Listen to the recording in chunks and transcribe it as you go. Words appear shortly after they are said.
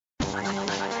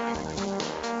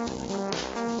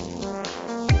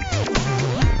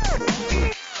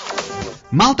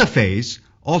Multiphase,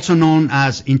 also known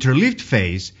as interleaved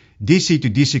phase DC to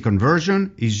DC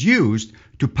conversion, is used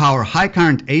to power high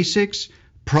current ASICs,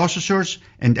 processors,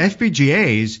 and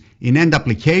FPGAs in end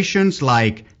applications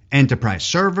like enterprise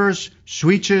servers,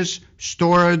 switches,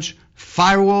 storage,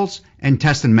 firewalls, and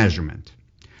test and measurement.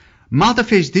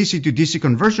 Multiphase DC to DC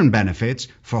conversion benefits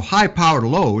for high power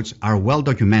loads are well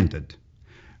documented.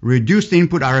 Reduced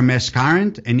input RMS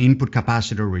current and input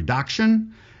capacitor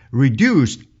reduction,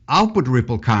 reduced output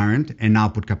ripple current and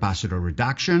output capacitor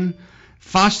reduction,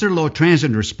 faster low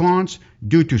transient response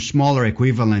due to smaller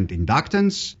equivalent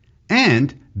inductance,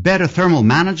 and better thermal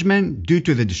management due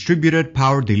to the distributed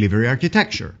power delivery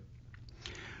architecture.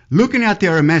 Looking at the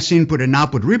RMS input and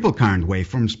output ripple current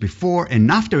waveforms before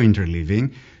and after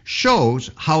interleaving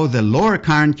shows how the lower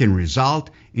current can result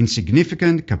in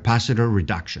significant capacitor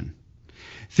reduction.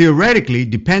 Theoretically,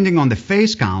 depending on the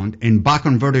phase count and buck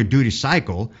converter duty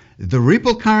cycle, the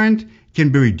ripple current can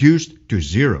be reduced to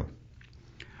zero.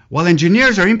 While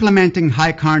engineers are implementing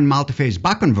high current multiphase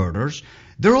buck converters,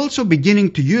 they're also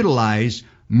beginning to utilize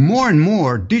more and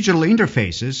more digital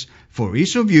interfaces for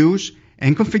ease of use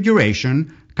and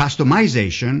configuration,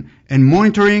 customization, and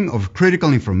monitoring of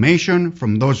critical information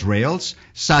from those rails,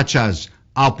 such as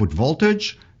output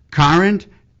voltage, current,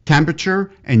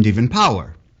 temperature, and even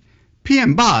power.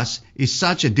 PMBus is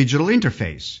such a digital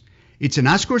interface. It's an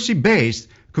accuracy-based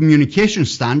communication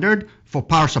standard for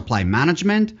power supply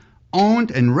management,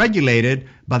 owned and regulated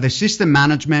by the System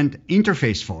Management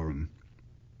Interface Forum.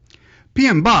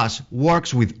 PMBus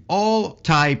works with all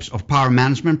types of power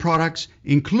management products,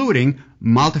 including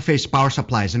multiphase power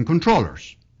supplies and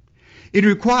controllers. It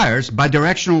requires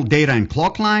bidirectional data and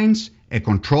clock lines, a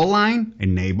control line,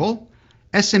 enable,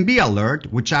 SMB alert,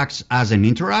 which acts as an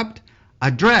interrupt,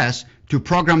 address to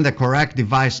program the correct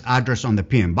device address on the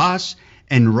PMBus,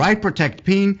 and write protect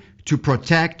pin to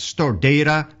protect stored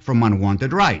data from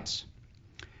unwanted writes.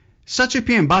 Such a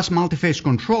PMBus multiphase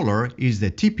controller is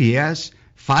the TPS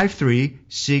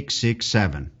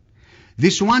 53667.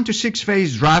 This 1-to-6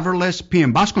 phase driverless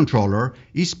PMBus controller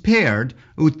is paired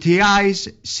with TI's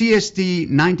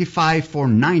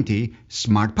CST95490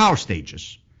 smart power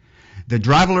stages. The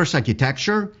driverless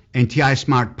architecture and TI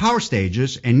smart power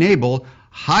stages enable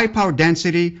high power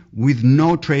density with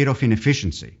no trade-off in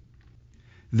efficiency.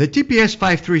 The TPS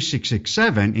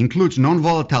 53667 includes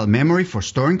non-volatile memory for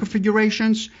storing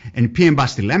configurations and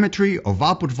PMBus telemetry of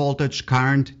output voltage,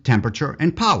 current, temperature,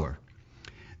 and power.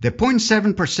 The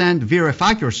 0.7% VRF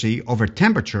accuracy over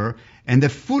temperature and the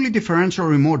fully differential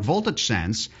remote voltage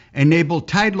sense enable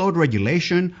tight load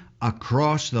regulation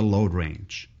across the load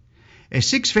range. A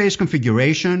 6-phase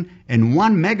configuration and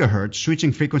 1 MHz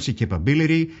switching frequency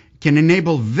capability can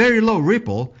enable very low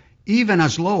ripple, even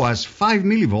as low as 5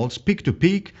 mV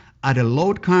peak-to-peak at a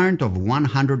load current of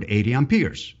 180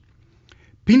 amperes.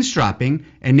 Pin strapping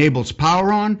enables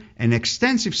power on and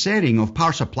extensive setting of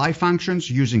power supply functions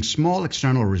using small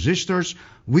external resistors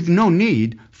with no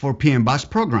need for PMBus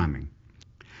programming.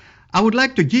 I would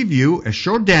like to give you a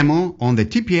short demo on the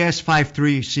TPS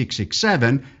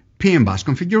 53667 PMBus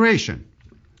configuration.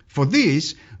 For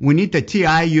this, we need the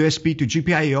TI USB to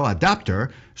GPIO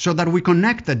adapter so that we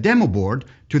connect the demo board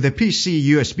to the PC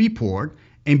USB port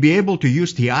and be able to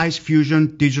use TI's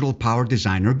Fusion Digital Power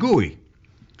Designer GUI.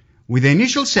 With the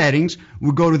initial settings,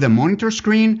 we go to the monitor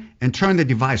screen and turn the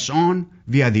device on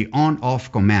via the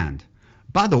on-off command.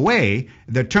 By the way,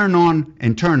 the turn on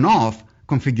and turn off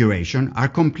configuration are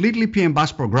completely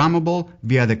PMBus programmable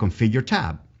via the Configure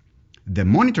tab. The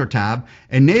Monitor tab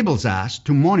enables us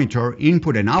to monitor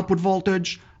input and output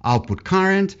voltage, output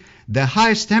current, the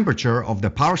highest temperature of the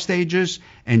power stages,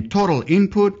 and total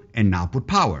input and output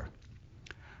power.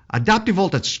 Adaptive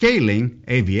Voltage Scaling,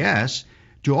 AVS,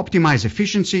 to optimize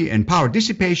efficiency and power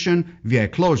dissipation via a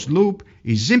closed loop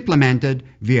is implemented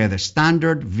via the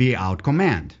standard vout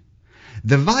command.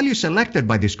 The value selected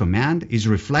by this command is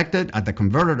reflected at the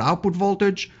converted output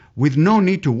voltage with no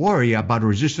need to worry about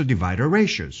resistor divider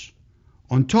ratios.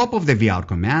 On top of the vout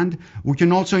command, we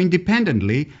can also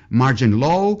independently margin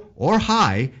low or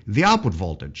high the output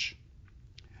voltage.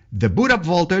 The boot up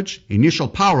voltage, initial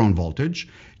power on voltage,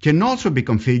 can also be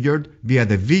configured via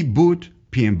the vboot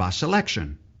PMBus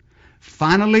selection.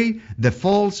 Finally, the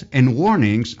faults and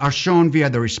warnings are shown via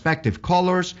the respective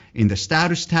colors in the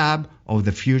Status tab of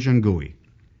the Fusion GUI.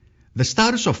 The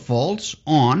status of faults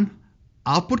on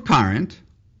output current,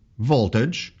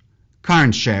 voltage,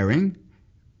 current sharing,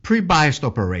 pre-biased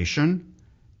operation,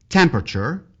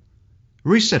 temperature,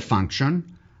 reset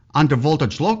function, under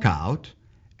voltage lockout,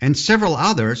 and several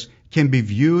others can be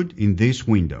viewed in this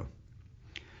window.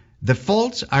 The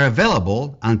faults are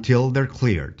available until they're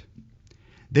cleared.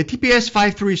 The TPS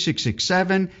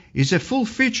 53667 is a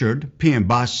full-featured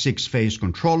PMBus 6-phase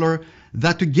controller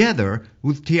that, together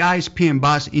with TI's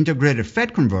PMBus integrated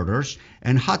FET converters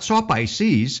and hot swap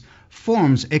ICs,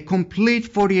 forms a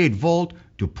complete 48-volt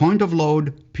to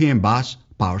point-of-load PMBus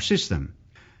power system.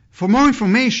 For more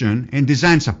information and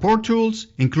design support tools,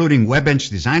 including WebBench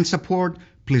design support,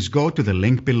 please go to the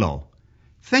link below.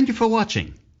 Thank you for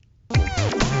watching.